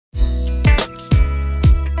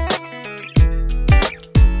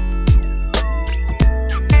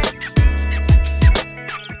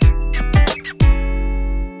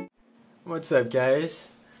What's up, guys?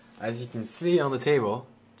 As you can see on the table,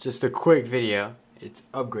 just a quick video. It's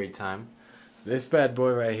upgrade time. So this bad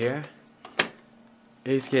boy right here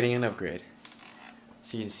is getting an upgrade.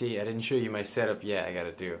 So you can see, I didn't show you my setup yet. I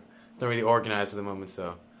gotta do. It's not really organized at the moment,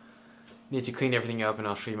 so need to clean everything up, and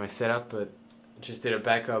I'll show you my setup. But just did a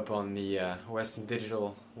backup on the Western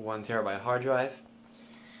Digital 1TB hard drive.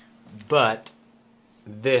 But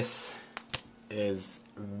this is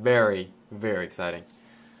very, very exciting.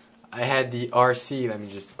 I had the RC, let me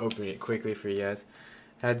just open it quickly for you guys.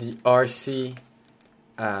 I had the RC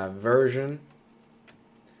version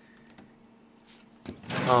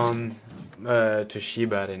on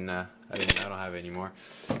Toshiba. I don't have it anymore.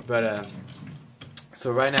 But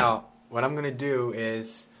so right now, what I'm gonna do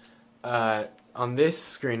is on this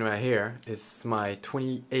screen right here is my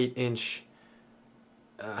 28-inch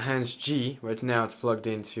Hans G. Right now, it's plugged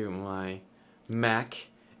into my Mac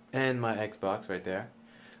and my Xbox right there.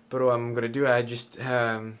 But what I'm gonna do, I just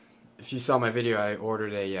if you saw my video, I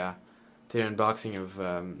ordered a did an unboxing of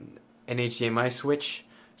an HDMI switch,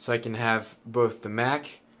 so I can have both the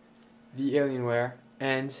Mac, the Alienware,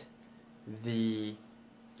 and the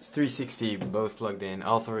 360 both plugged in,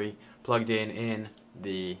 all three plugged in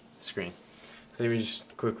the screen. So let me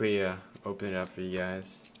just quickly open it up for you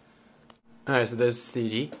guys. Alright, so there's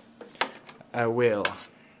CD. I will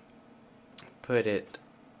put it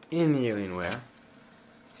in the Alienware.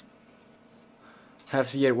 Have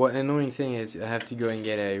to get what annoying thing is I have to go and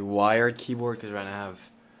get a wired keyboard because right now I have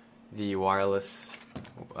the wireless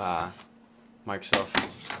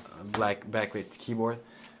Microsoft black backlit keyboard,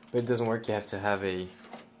 but it doesn't work. You have to have a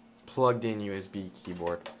plugged-in USB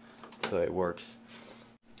keyboard so it works.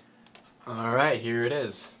 Alright, here it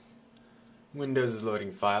is. Windows is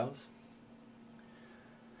loading files.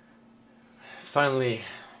 Finally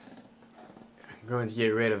going to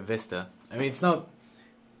get rid of Vista. I mean, it's not,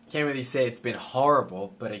 can't really say it's been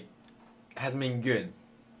horrible, but it hasn't been good.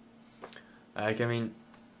 Like, I mean,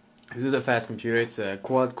 this is a fast computer. It's a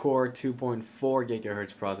quad-core 2.4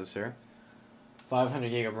 GHz processor, 500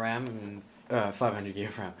 gig of RAM, and 500 gig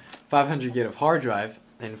of RAM, 500 gig of hard drive,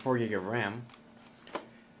 and 4 gig of RAM.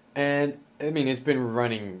 And I mean, it's been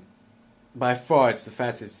running. By far, it's the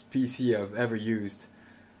fastest PC I've ever used,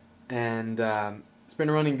 and it's been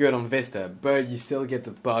running good on Vista, but you still get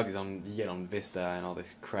the bugs you get on Vista and all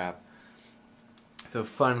this crap. So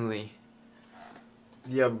finally,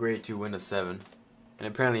 the upgrade to Windows 7, and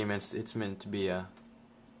apparently it's meant to be a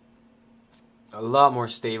lot more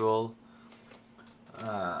stable,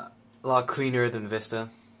 a lot cleaner than Vista.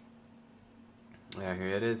 Yeah, here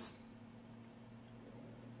it is.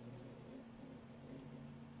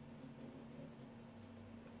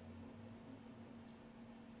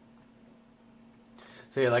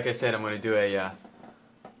 So yeah, like I said, I'm going to do a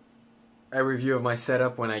review of my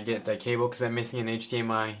setup when I get that cable, because I'm missing an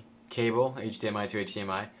HDMI cable, HDMI to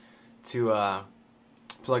HDMI, to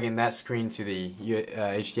plug in that screen to the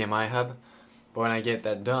HDMI hub. But when I get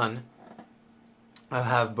that done, I'll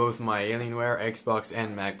have both my Alienware, Xbox,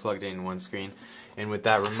 and Mac plugged in one screen. And with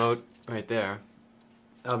that remote right there,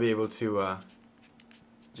 I'll be able to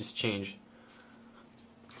just change.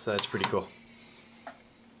 So that's pretty cool.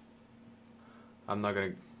 I'm not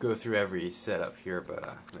going to go through every setup here,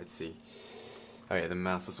 but let's see. Oh yeah, the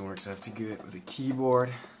mouse doesn't work, so I have to do it with a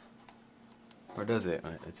keyboard. Or does it?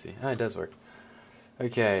 Let's see. Oh, it does work.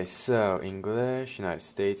 Okay, so English, United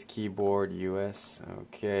States, keyboard, US.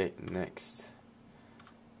 Okay, next.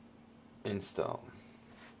 Install.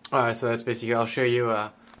 Alright, so that's basically, I'll show you,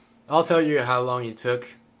 I'll tell you how long it took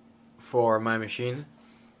for my machine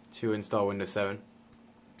to install Windows 7.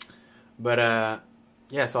 But,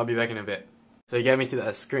 yeah, so I'll be back in a bit. So you get me to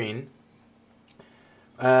that screen.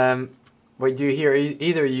 What you do here,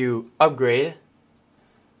 either you upgrade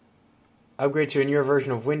to a newer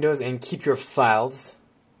version of Windows and keep your files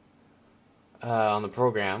on the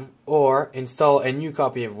program, or install a new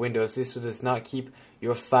copy of Windows. This does not keep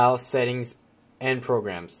your file settings and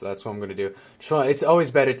programs. So that's what I'm going to do. It's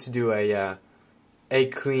always better to do a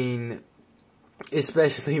clean,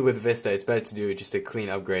 especially with Vista. It's better to do just a clean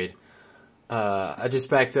upgrade. I just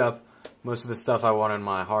backed up most of the stuff I want on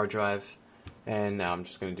my hard drive, and now I'm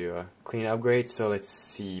just going to do a clean upgrade. So let's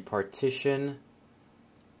see, partition,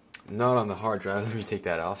 not on the hard drive, let me take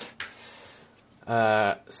that off.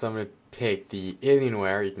 So I'm going to take the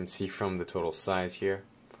Alienware, you can see from the total size here.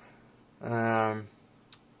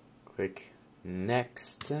 Click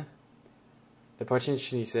next. The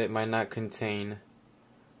partition, you said, might not contain,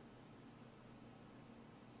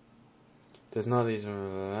 does not these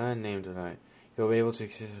named right. You'll be able to.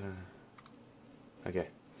 Okay.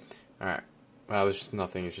 Alright. Well, it's just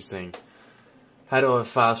nothing. It's just saying had all the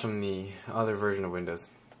files from the other version of Windows.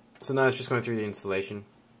 So now it's just going through the installation.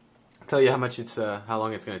 I'll tell you how much it's, how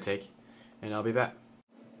long it's going to take, and I'll be back.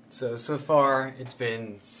 So far it's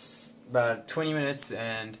been about 20 minutes,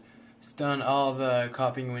 and it's done all the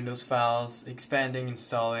copying Windows files, expanding,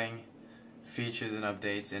 installing features and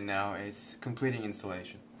updates, and now it's completing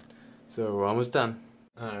installation. So we're almost done.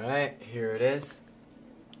 Alright, here it is.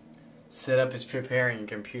 Setup is preparing your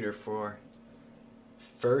computer for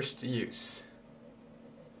first use.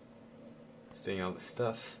 It's doing all the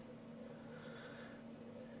stuff.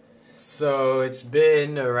 So it's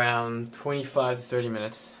been around 25 to 30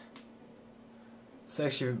 minutes. It's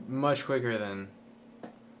actually much quicker than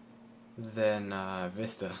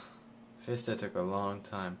Vista. Vista took a long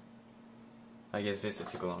time. I guess Vista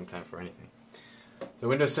took a long time for anything. So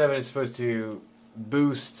Windows 7 is supposed to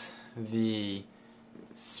boost the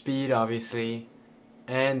speed, obviously,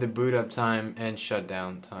 and the boot up time and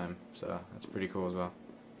shutdown time. So that's pretty cool as well.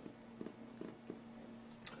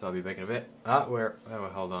 So I'll be back in a bit.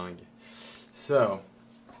 Hold on again. So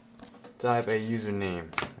type a username.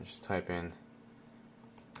 Just type in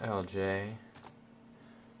LJ. And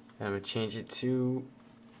I'm gonna change it to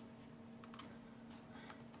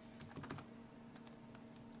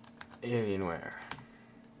Alienware.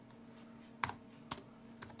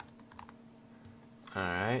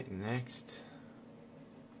 Alright, next.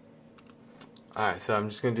 Alright, so I'm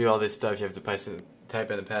just going to do all this stuff. You have to type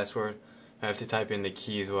in the password. I have to type in the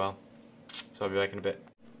key as well. So I'll be back in a bit.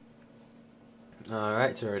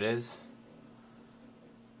 Alright, so here it is.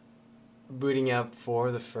 Booting up for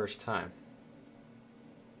the first time.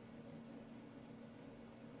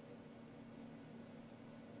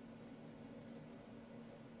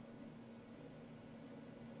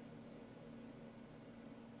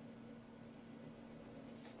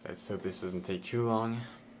 Let's hope this doesn't take too long.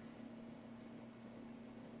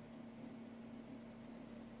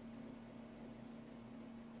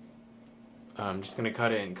 I'm just gonna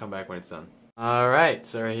cut it and come back when it's done. Alright,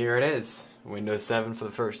 so here it is. Windows 7 for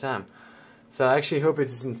the first time. So I actually hope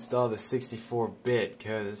it's installed a 64-bit,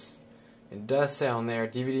 because it does say on there,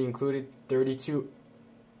 DVD included 32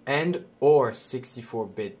 and or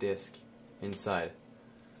 64-bit disc inside.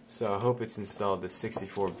 So I hope it's installed the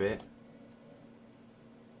 64-bit.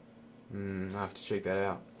 I'll have to check that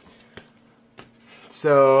out.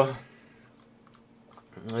 So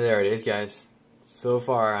there it is, guys. So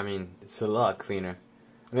far, I mean, it's a lot cleaner.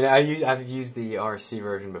 I mean, I've used the RC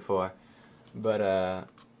version before, but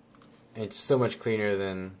it's so much cleaner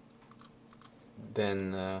than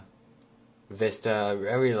Vista. I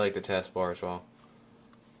really like the taskbar as well.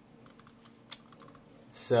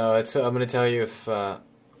 So I'm gonna tell you if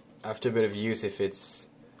after a bit of use if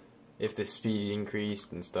the speed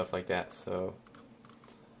increased and stuff like that. So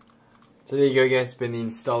there you go, guys. It's been the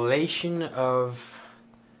installation of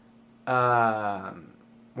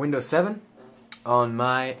Windows 7 on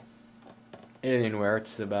my Alienware.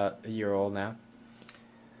 It's about a year old now.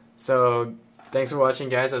 So thanks for watching,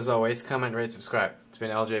 guys. As always, comment, rate, subscribe. It's been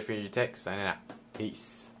LJ for your tech, signing out.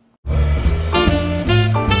 Peace.